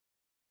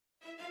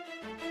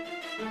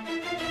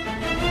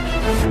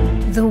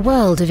The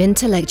world of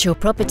intellectual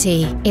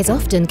property is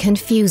often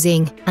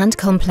confusing and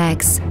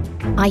complex.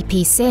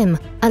 IPSim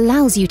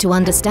allows you to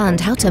understand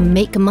how to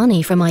make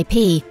money from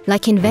IP,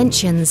 like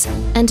inventions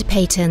and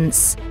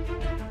patents.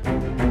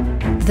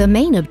 The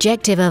main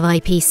objective of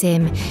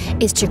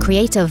IPSim is to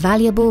create a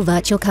valuable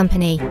virtual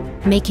company,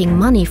 making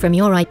money from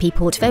your IP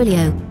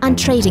portfolio and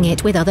trading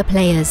it with other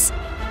players.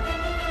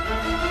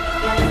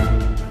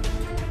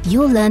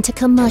 You'll learn to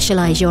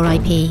commercialize your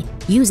IP,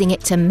 using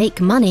it to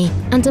make money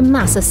and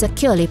amass a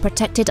securely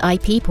protected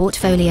IP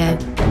portfolio.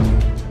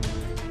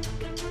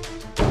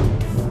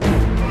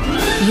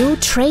 You'll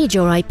trade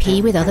your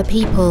IP with other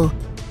people,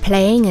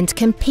 playing and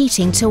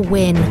competing to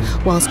win,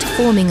 whilst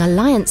forming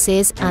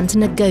alliances and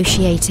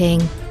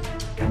negotiating.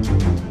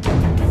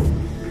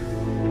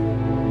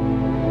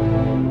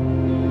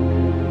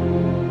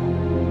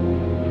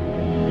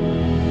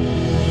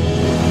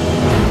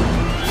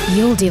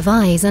 You'll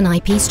devise an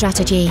IP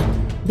strategy.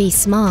 Be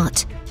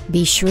smart,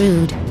 be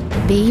shrewd,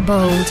 be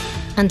bold,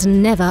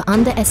 and never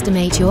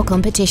underestimate your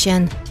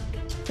competition.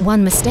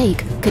 One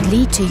mistake could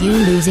lead to you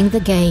losing the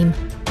game.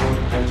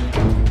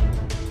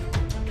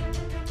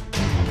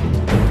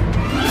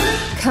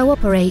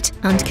 Cooperate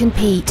and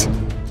compete.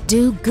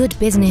 Do good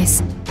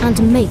business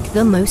and make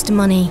the most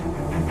money.